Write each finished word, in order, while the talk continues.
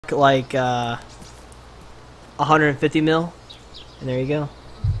stock like 150 mil, and there you go.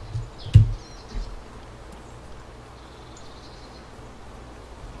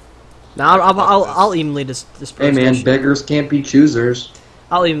 Now I'll evenly disperse. Hey man, beggars can't be choosers.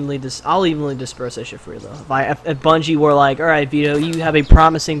 I'll evenly disperse that shit for you though. If Bungie were like, all right, Vito, you have a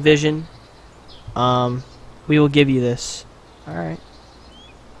promising vision, we will give you this. All right.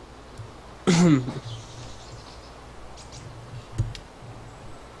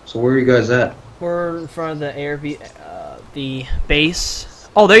 So where are you guys at? We're in front of the the base.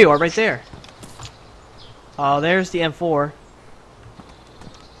 Oh, there you are, right there. Oh, there's the M4.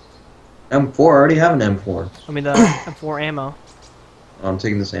 M4? I already have an M4. I mean the M4 ammo. I'm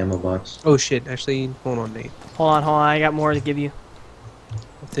taking this ammo box. Oh shit, actually, hold on, Nate. Hold on, I got more to give you.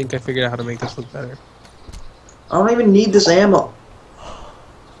 I think I figured out how to make this look better. I don't even need this ammo.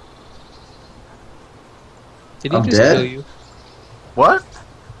 Did he I'm just dead? kill you? What?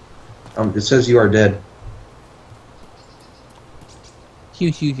 It says you are dead.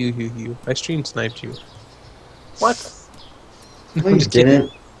 Hugh. I stream sniped you. What? No, you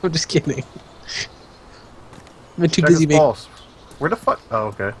didn't. I'm just kidding. I've been too Check busy his making. pulse. Where the fuck? Oh,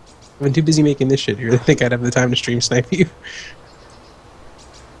 okay. I've been too busy making this shit here. I think I'd have the time to stream snipe you.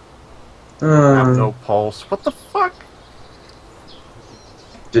 I have no pulse. What the fuck?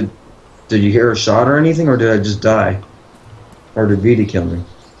 Did you hear a shot or anything, or did I just die? Or did Vita kill me?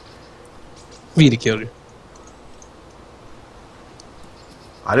 Vita killed you.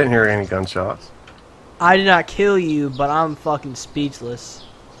 I didn't hear any gunshots. I did not kill you, but I'm fucking speechless.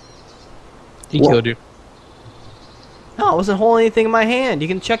 He killed you. No, I wasn't holding anything in my hand. You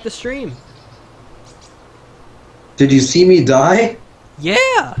can check the stream. Did you see me die?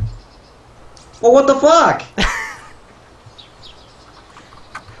 Yeah. Well, what the fuck?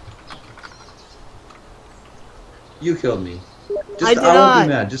 You killed me. I did won't not. be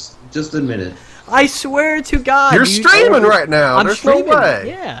mad. Just admit it. I swear to God. You're streaming right now. I'm There's streaming. no way.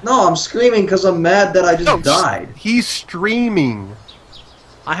 Yeah. No, I'm screaming because I'm mad that I just died. He's streaming.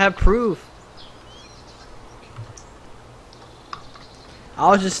 I have proof. I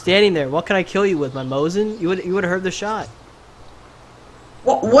was just standing there. What can I kill you with? My Mosin? You would have heard the shot.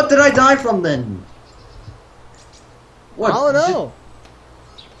 What did I die from then? What? I don't know.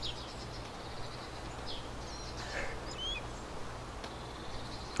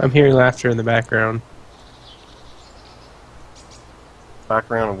 I'm hearing laughter in the background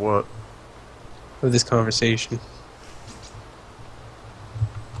Background of what? of this conversation.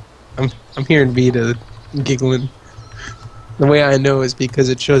 I'm hearing Vita giggling. The way I know is because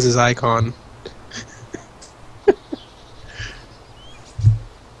it shows his icon.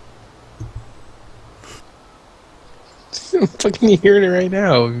 I'm fucking hearing it right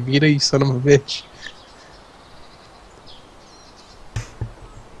now. Vita, you son of a bitch.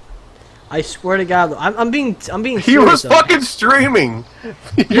 I swear to God, I'm being serious. He was though. fucking streaming.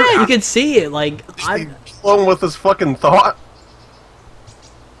 Yeah, you can see it. Like I'm. Along with his fucking thought.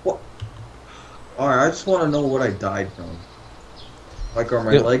 What? Alright, I just want to know what I died from. Like, are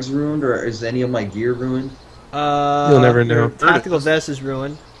my Yep. legs ruined, or is any of my gear ruined? You'll never know. Your tactical vest is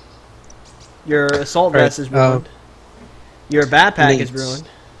ruined. Your assault vest is ruined. Your backpack is Nate's. ruined.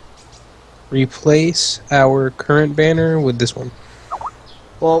 Replace our current banner with this one.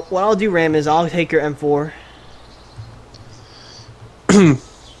 Well, what I'll do, Ram, is I'll take your M4.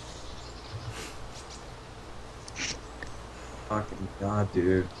 Fucking god,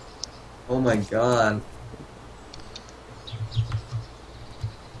 dude. Oh my god.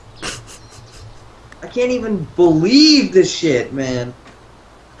 I can't even believe this shit, man.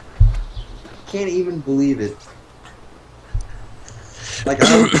 Can't even believe it. Like,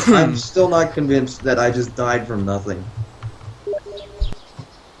 I'm still not convinced that I just died from nothing.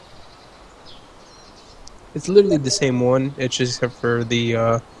 It's literally the same one. It's just except for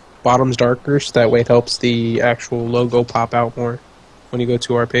the bottom's darker, so that way it helps the actual logo pop out more when you go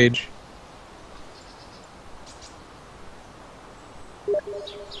to our page.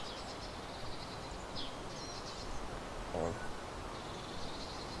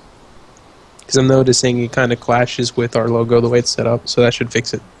 Because I'm noticing it kind of clashes with our logo the way it's set up, so that should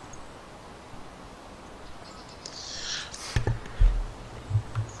fix it.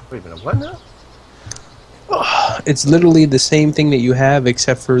 Wait a minute, what now? It's literally the same thing that you have,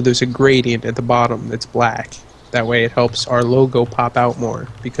 except for there's a gradient at the bottom that's black. That way it helps our logo pop out more,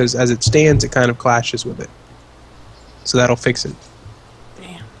 because as it stands, it kind of clashes with it. So that'll fix it.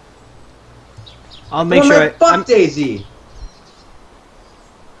 Damn. I'll make sure. Like, fuck DayZ.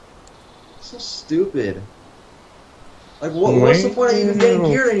 So stupid. Like, what's the point of even getting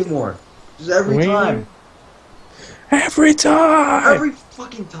gear anymore? Just every time. Every time! Every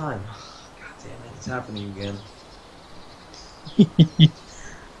fucking time. God damn it, it's happening again.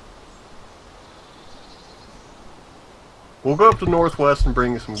 We'll go up to Northwest and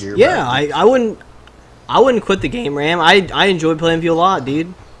bring you some gear. Yeah, back. I wouldn't quit the game, Ram. I enjoy playing with you a lot,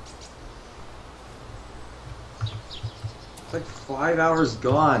 dude. It's like 5 hours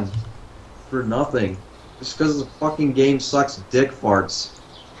gone for nothing. Just because the fucking game sucks dick farts.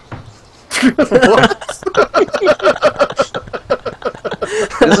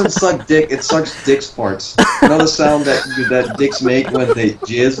 It doesn't suck dick, it sucks dick's farts. You know the sound that dicks make when they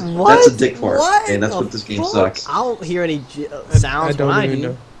jizz? What? That's a dick fart. What Okay, that's the what this game fuck? sucks. I don't hear any sounds I don't when I even do.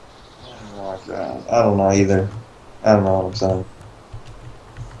 know. Oh my god. I don't know either. I don't know what I'm saying.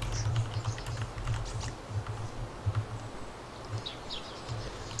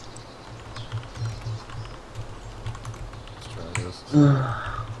 Let's try this.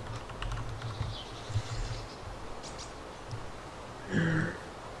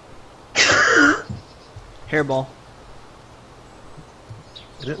 Hairball.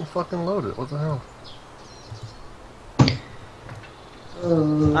 It didn't fucking load it. What the hell?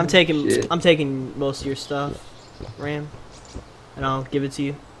 I'm taking shit. I'm taking most of your stuff, Ram, and I'll give it to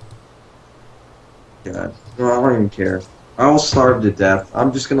you. God. No, I don't even care. I will starve to death.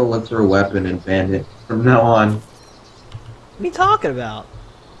 I'm just gonna look for a weapon and bandit from now on. What are you talking about?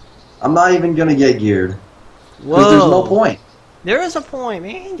 I'm not even gonna get geared. Whoa. Because there's no point. There is a point,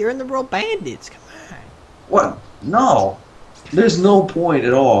 man. You're in the RillBanditZ. Come on. What? No. There's no point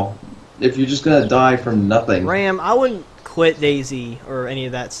at all. If you're just gonna die from nothing. Ram, I wouldn't quit DayZ or any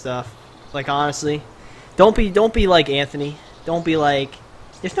of that stuff. Like honestly, don't be like Anthony. Don't be like,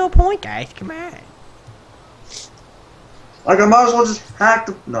 there's no point, guys. Come on. Like, I might as well just hack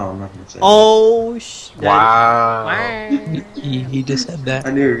the... No, I'm not gonna say Oh Wow. He just said that. that.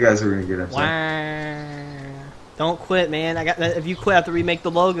 I knew you guys were gonna get upset. Wow. Don't quit, man. If you quit, I have to remake the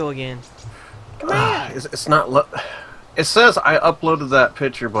logo again. It's not. It says I uploaded that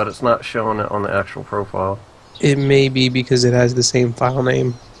picture, but it's not showing it on the actual profile. It may be because it has the same file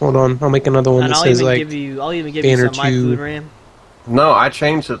name. Hold on, I'll make another one And that I'll says even like. give you Banner some My 2. Food, Ram. No, I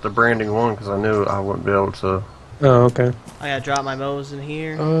changed it to branding 1 because I knew I wouldn't be able to. Oh, okay. I gotta drop my Mo's in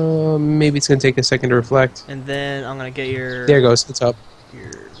here, Maybe it's gonna take a second to reflect. and then I'm gonna get your. There it goes. It's up.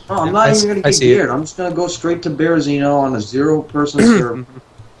 Your No, I'm not even gonna I get see it. geared. I'm just gonna go straight to Bearzino on a 0-person server.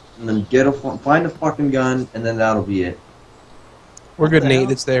 And then find a fucking gun, and then that'll be it. We're good, the Nate.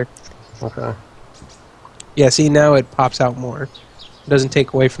 hell? It's there. Okay. Yeah. See, now it pops out more. It doesn't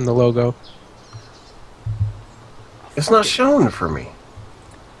take away from the logo. It's not showing for me.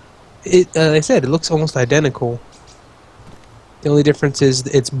 Like I said, it looks almost identical. The only difference is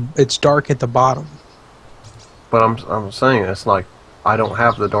it's dark at the bottom. But I'm saying it's like I don't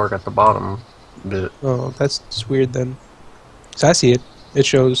have the dark at the bottom bit. Oh, that's just weird then. 'Cause I see it. It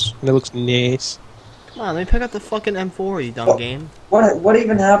shows. And it looks nice. Come on, let me pick up the fucking M4, you dumb What? game. What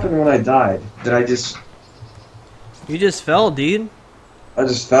even happened when I died? Did I just You just fell, dude.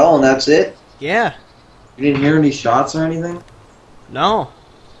 fell and that's it? Yeah. You didn't hear any shots or anything? No.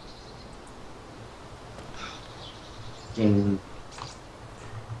 Can't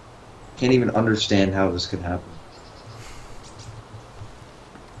even understand how this could happen.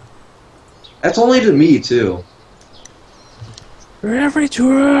 That's only to me too. Every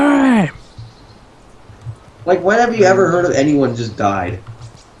time. Like, when have you ever heard of anyone just died?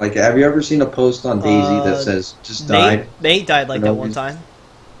 Like, have you ever seen a post on DayZ that says just died? Nate died like For no that one reason. time.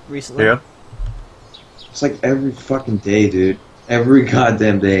 Recently. Yeah. It's like every fucking day, dude. Every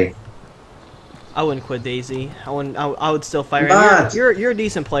goddamn day. I wouldn't quit DayZ. I would still fight. Not. You're a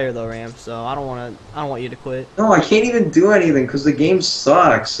decent player though, Ram. So I don't want you to quit. No, I can't even do anything because the game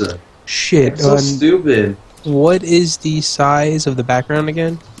sucks. Shit. It's so stupid. What is the size of the background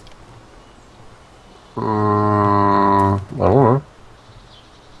again? I don't know.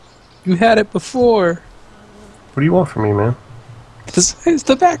 You had it before. What do you want from me, man? The size of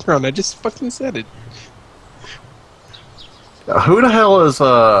the background. I just fucking said it. Who the hell is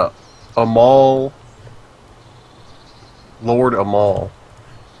Amal? Lord Amal?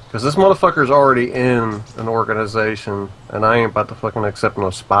 Because this motherfucker's already in an organization, and I ain't about to fucking accept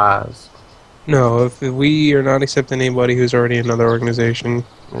no spies. No, if we are not accepting anybody who's already in another organization,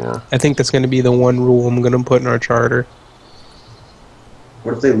 Yeah. I think that's going to be the one rule I'm going to put in our charter.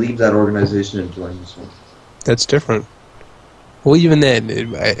 What if they leave that organization and join this one? That's different. Well, even then,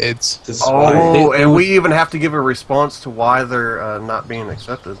 it's... To spy. Oh, and we even have to give a response to why they're not being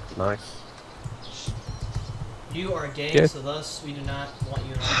accepted. Nice. You are gay, Yeah. so thus we do not want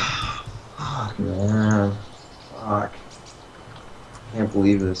you in our Fuck, man. Fuck. Can't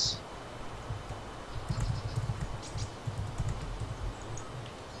believe this.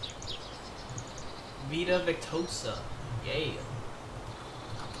 Vita Victosa. Yay.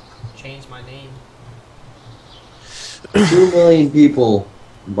 Change my name. 2 million people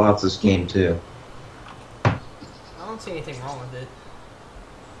bought this game too. I don't see anything wrong with it.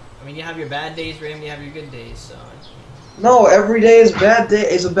 I mean, you have your bad days, Ram, you have your good days, so... No, every day is bad day.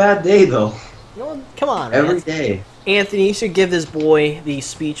 Is a bad day though. You know what? Come on, Every man. day. Anthony, you should give this boy the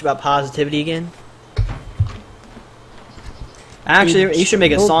speech about positivity again. Actually, you should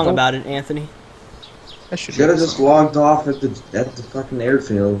make a song about it, Anthony. I should Should have just logged off at the fucking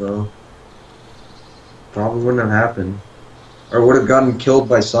airfield though. Probably wouldn't have happened. Or would have gotten killed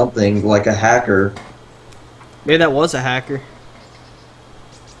by something like a hacker. Maybe that was a hacker.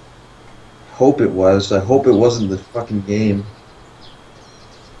 Hope it was. I hope it wasn't the fucking game.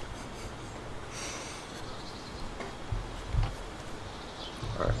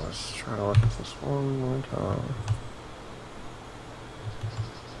 Alright, let's try to look at this one more time.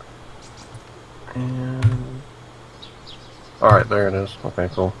 And... Alright, there it is. Okay,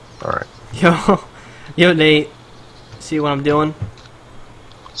 cool. Alright. Yo, Nate. See what I'm doing?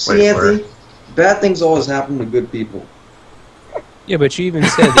 See, Wait, Anthony? Bad things always happen to good people. Yeah, but you even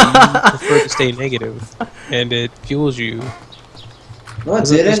said that you prefer to stay negative, and it fuels you. No, it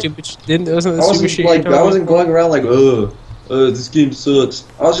Wasn't that didn't. stupid, wasn't that I stupid wasn't shit like you're I talking wasn't about? going around like, this game sucks.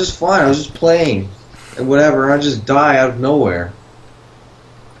 I was just fine. I was just playing and whatever. I just die out of nowhere.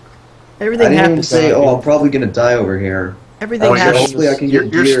 I Everything didn't even happens. say, oh, I'm probably gonna die over here. Everything Oh, happens. Hopefully I can You're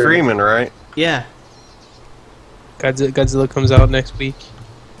get gear. streaming, right? Yeah. Godzilla comes out next week.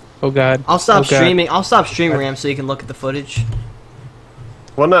 Oh god. I'll stop Oh, God. streaming. I'll stop streaming, Ram, so you can look at the footage.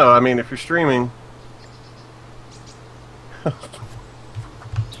 Well, no, I mean, if you're streaming...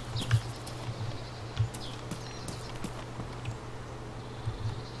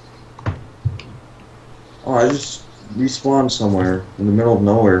 Oh, I just respawned somewhere in the middle of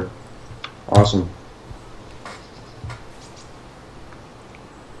nowhere. Awesome.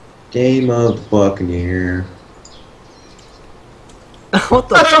 Game of the Buccaneer. What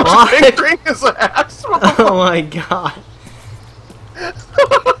the Big fuck? ring his ass! Oh my god.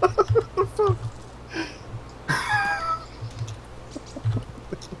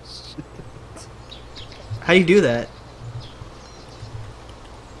 How do you do that?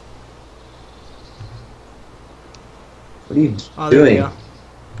 What are you Oh, there we doing?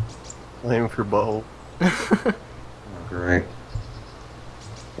 go. Aim for bowl. Oh, great.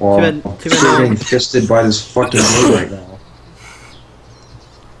 Well, Too I'm bad- getting fisted by this fucking dude right now.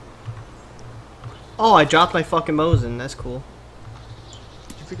 Oh, I dropped my fucking Mosin. That's cool.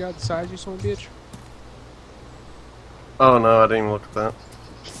 Did you figure out the size, you son of a bitch? Oh no, I didn't even look at that.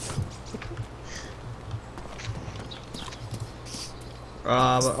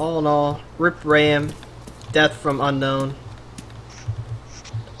 But all in all, Rip Ram, death from unknown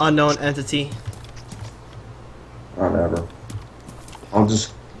entity. Whatever. I'll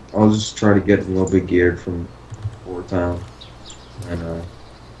just try to get a little bit geared from Fort Town and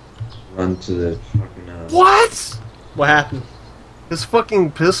run to the fucking What? What happened? His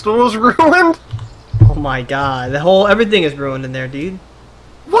fucking pistol was ruined? Oh my god, everything is ruined in there, dude.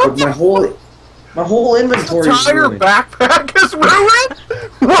 What? But my whole inventory is entire ruined. backpack is ruined?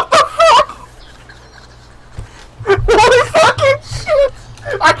 What the fuck? Holy fucking shit!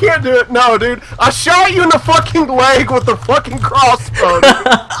 I can't do it. No, dude. I shot you in the fucking leg with the fucking crossbow. Dude.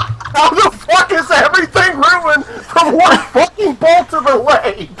 How the fuck is everything ruined from one fucking bolt to the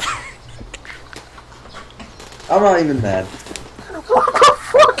leg? I'm not even mad. What the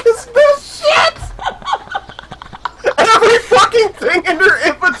fuck is this shit? Every fucking thing in your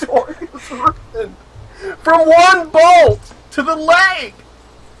inventory is ruined. From one bolt to the leg.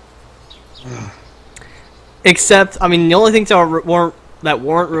 Except, I mean, the only things that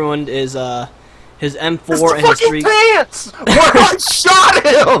weren't ruined is his M4 and his fucking 3. pants! When I shot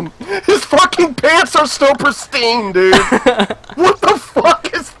him! His fucking pants are still pristine, dude! What the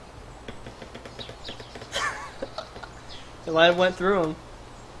fuck is... So I went through him.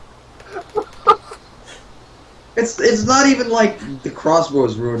 It's not even like the crossbow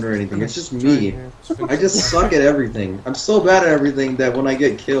is ruined or anything. It's just me. I just suck at everything. I'm so bad at everything that when I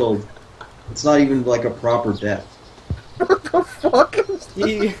get killed, it's not even like a proper death. What the fuck is...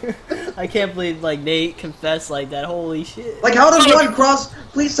 I can't believe like Nate confessed like that. Holy shit! Like, how does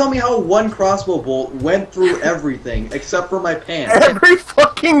please tell me how one crossbow bolt went through everything except for my pants. Every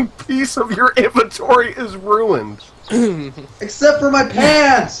fucking piece of your inventory is ruined. Except for my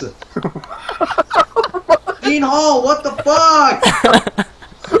pants! Dean Hall, what the fuck?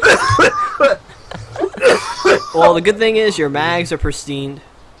 Well, the good thing is your mags are pristine.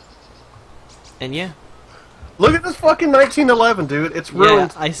 And yeah. Look at this fucking 1911, dude. It's Yeah,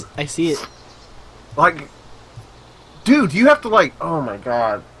 ruined. I see it. Like, dude, you have to like. Oh my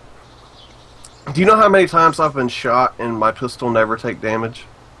god. Do you know how many times I've been shot and my pistol never take damage?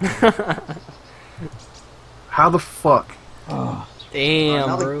 How the fuck? Oh. Damn,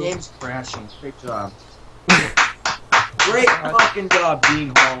 now bro. the game's crashing. Great job. Great fucking job,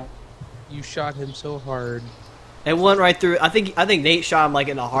 Beanhole. You shot him so hard. It went right through. I think Nate shot him like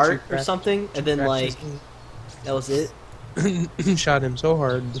in the heart or something, and then like that was it. Shot him so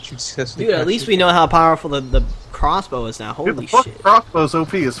hard that you successfully. Dude, at least we know how powerful the crossbow is now. Holy Dude, the fuck shit! crossbow's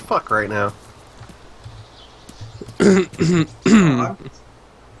OP as fuck right now.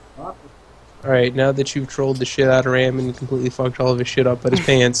 Alright, now that you've trolled the shit out of Ram and completely fucked all of his shit up at his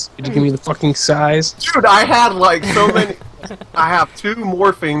pants, could you give me the fucking size? Dude, I had like so many. I have 2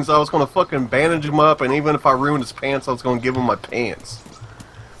 morphings. I was gonna fucking bandage him up, and even if I ruined his pants, I was gonna give him my pants.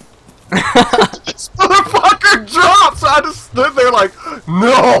 This motherfucker drops. I just stood there like,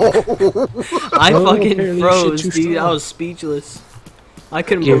 no. I Oh, fucking apparently froze, shit too dude. I strong. was speechless. I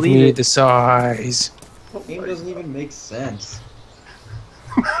couldn't Give believe me it. the size. The game doesn't even make sense.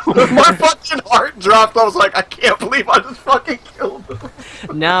 My fucking heart dropped. I was like, I can't believe I just fucking killed him.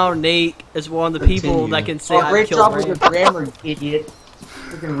 Now Nate is one of the people that can say I great killed job with Ram. your grammar, you idiot.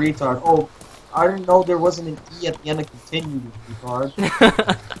 Freaking retard. Oh, I didn't know there wasn't an E at the end of continue, you retard.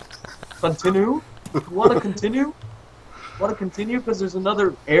 Continue? You wanna continue? Wanna continue because there's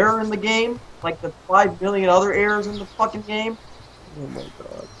another error in the game? Like the 5 million other errors in the fucking game? Oh my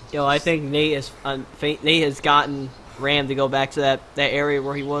god. Yo, I think Nate has gotten Ram to go back to that area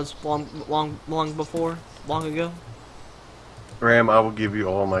where he was long ago. Ram, I will give you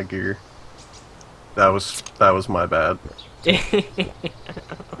all my gear. That was my bad. I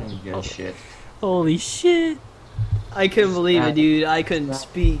don't give a shit. Holy shit! I couldn't believe it, dude. I couldn't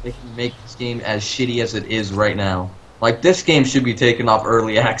speak. They can make this game as shitty as it is right now. Like, this game should be taken off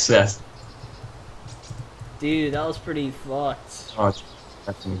early access. Dude, that was pretty fucked. Oh,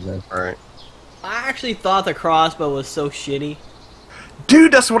 that's an example. Alright. I actually thought the crossbow was so shitty.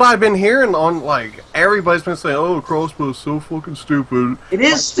 Dude, that's what I've been hearing on, like, everybody's been saying, oh, the crossbow's so fucking stupid. It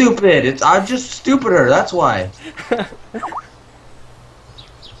is stupid. I'm just stupider. That's why.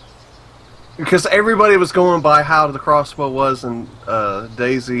 Because everybody was going by how the crossbow was in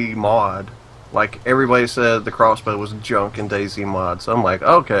DayZ mod. Like, everybody said the crossbow was junk in DayZ mod. So I'm like,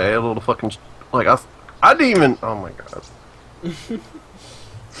 okay, a little fucking... Like, I didn't even... Oh my god.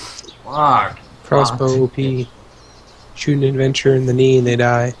 Fuck. Crossbow OP. Shoot an adventure in the knee and they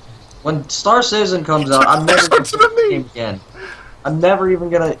die. When Star Citizen comes out, I'm never gonna play this game again. I'm never even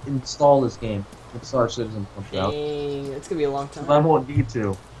gonna install this game when Star Citizen comes out. Dang, it's gonna be a long I time. won't need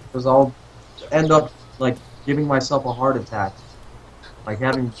to, because I'll end up like giving myself a heart attack, like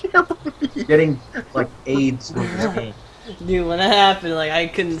getting like AIDS from this game. Dude, when that happened, like, I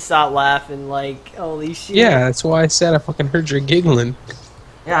couldn't stop laughing, like, holy shit. Yeah, that's why I said I fucking heard you giggling.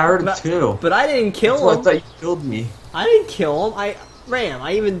 Yeah, I heard it too. But I didn't That's kill why I him. thought you killed me. I didn't kill him. Ram,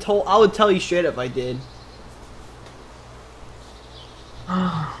 I would tell you straight up I did.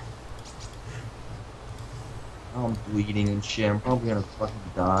 I'm bleeding and shit. I'm probably gonna fucking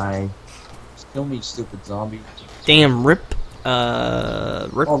die. Just kill me, stupid zombie. Damn, rip. Rip.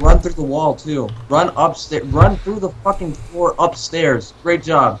 Oh, run through the wall too. Run upstairs. Run through the fucking floor upstairs. Great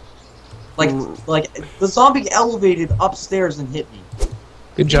job. Like the zombie elevated upstairs and hit me.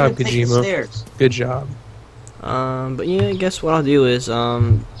 Good job, He didn't take the Kojima. stairs. Good job. But yeah, I guess what I'll do is,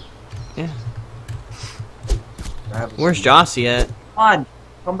 yeah. Where's Jossie at? Come on,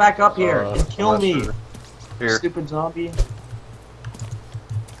 come back up here and kill I'm not me, sure. Here. stupid zombie.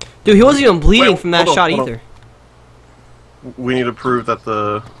 Dude, he wasn't even bleeding Wait, from that hold on, shot hold on. either. We need to prove that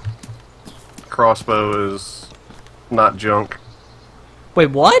the crossbow is not junk.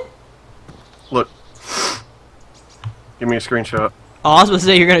 Wait, what? Look. Give me a screenshot. Oh, I was supposed to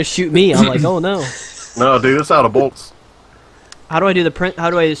say you're gonna shoot me. I'm like, oh no. No, dude, it's out of bolts. How do I do the print?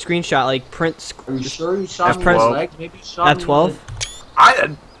 How do I screenshot? Like print? Are you sure you shot me in F12. the leg? Maybe you shot me in F12?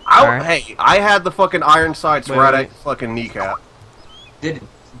 Alright. Hey, I had the fucking iron sights Wait, right wait. at your fucking kneecap.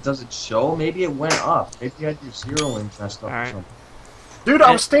 Does it show? Maybe it went up. Maybe you had your zero in messed up or Alright. something. Dude,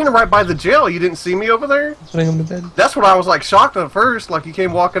 I was standing right by the jail. You didn't see me over there? Putting him to bed. That's what I was like shocked at first. Like you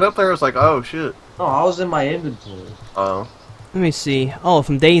came walking up there, I was like, oh shit. No, I was in my inventory. Oh. Let me see. Oh,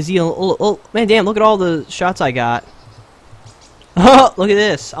 from DayZ. Oh, man, damn! Look at all the shots I got. Oh, look at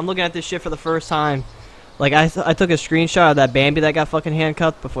this. I'm looking at this shit for the first time. Like I took a screenshot of that Bambi that got fucking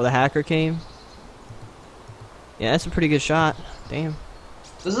handcuffed before the hacker came. Yeah, that's a pretty good shot. Damn.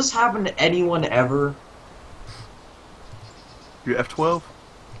 Does this happen to anyone ever? You F12?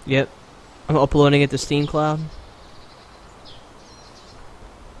 Yep. I'm uploading it to Steam Cloud.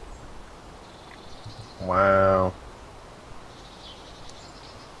 Wow.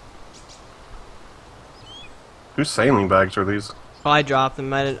 Whose sailing bags are these? Oh, I dropped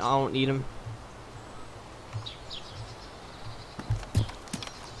them. I don't need them.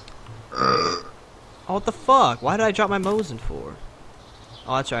 Oh, what the fuck? Why did I drop my Mosin for?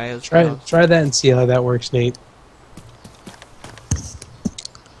 Oh, that's right. Try that and see how that works, Nate.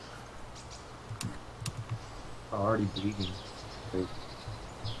 Already bleeding. Wait.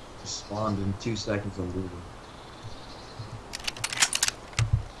 Just spawned in 2 seconds. I'm bleeding.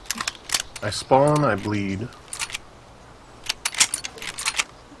 I spawn, I bleed.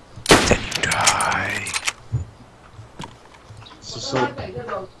 Then you die. It's just so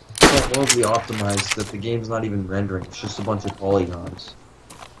horribly optimized that the game's not even rendering. It's just a bunch of polygons.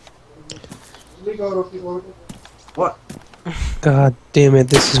 What? God damn it,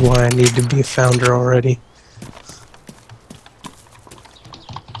 this is why I need to be a founder already.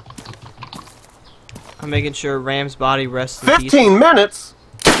 I'm making sure Ram's body rests in peace. 15 minutes?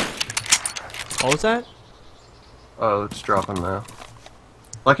 What was that? Oh, it's dropping now.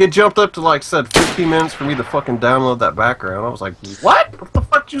 Like, it jumped up to, like, said 15 minutes for me to fucking download that background. I was like, what? What the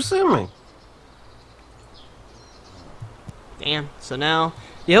fuck did you send me? Damn. So now...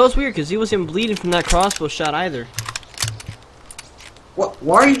 Yeah, it was weird, because he wasn't even bleeding from that crossbow shot either. What?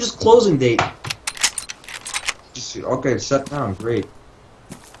 Why are you just closing, Date? Just okay, shut down. Great.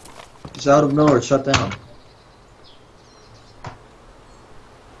 Just out of nowhere, shut down.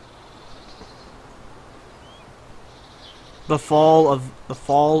 The fall of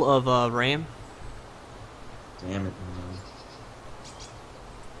Ram. Damn it, man.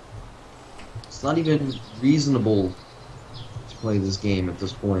 It's not even reasonable to play this game at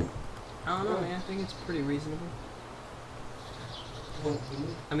this point. I don't know, man. I think it's pretty reasonable.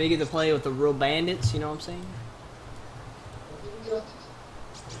 I mean, you get to play with the RillBanditZ, you know what I'm saying?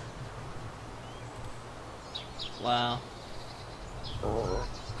 Wow.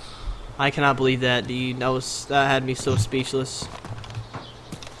 I cannot believe that, dude. That had me so speechless.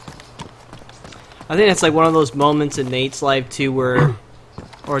 I think that's like one of those moments in Nate's life too, where,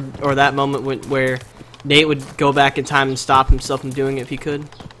 or that moment where Nate would go back in time and stop himself from doing it if he could.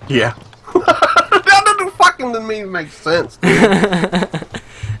 Yeah. That doesn't fucking to me make sense, dude.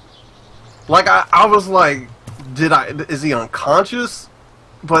 Like, I was like, is he unconscious?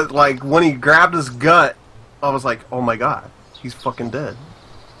 But, like, when he grabbed his gut, I was like, oh my god, he's fucking dead.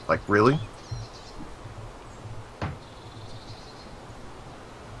 Like, really?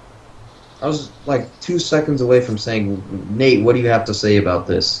 I was like 2 seconds away from saying, Nate, what do you have to say about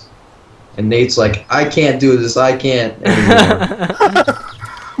this? And Nate's like, I can't do this, I can't anymore.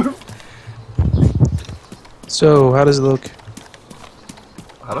 So, how does it look?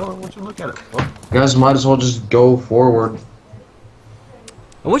 I don't know what you look at it. You guys might as well just go forward.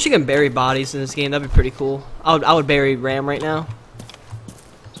 I wish you could bury bodies in this game. That'd be pretty cool. I would bury Ram right now.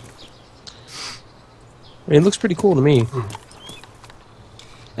 I mean, it looks pretty cool to me.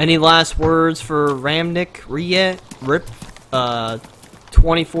 Any last words for Ramnick? RIP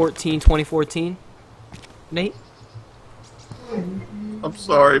 2014-2014? Nate? I'm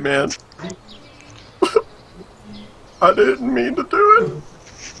sorry, man. I didn't mean to do it.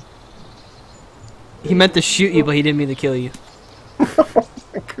 He meant to shoot you, but he didn't mean to kill you.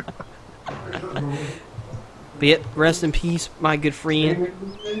 But yet, rest in peace, my good friend.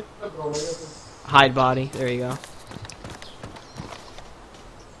 Hide body. There you go.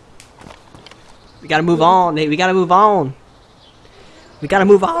 We gotta move on, Nate. We gotta move on. We gotta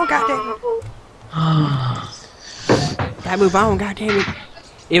move on, goddamn it. Gotta move on, goddamn it.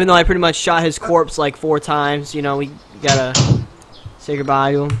 Even though I pretty much shot his corpse like 4 times, you know, we gotta say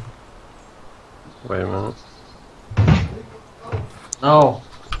goodbye to him. Wait a minute. No.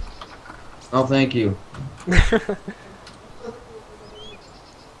 No, thank you.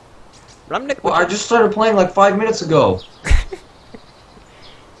 Well, I just started playing like 5 minutes ago.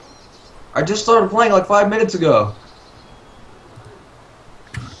 I just started playing like 5 minutes ago.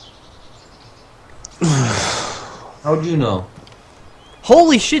 How'd you know?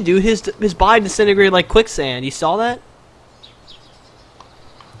 Holy shit, dude! His body disintegrated like quicksand. You saw that?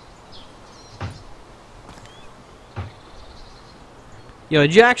 Yo,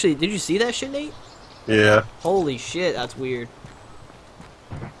 did you see that shit, Nate? Yeah. Holy shit, that's weird.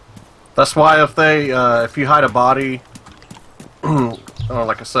 That's why if you hide a body,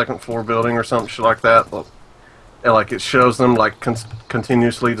 like a second floor building or something shit like that, it shows them like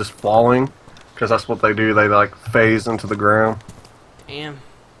continuously just falling, because that's what they do. They like phase into the ground. Damn.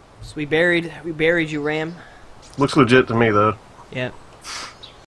 So we buried you, Ram. Looks legit to me though. Yeah.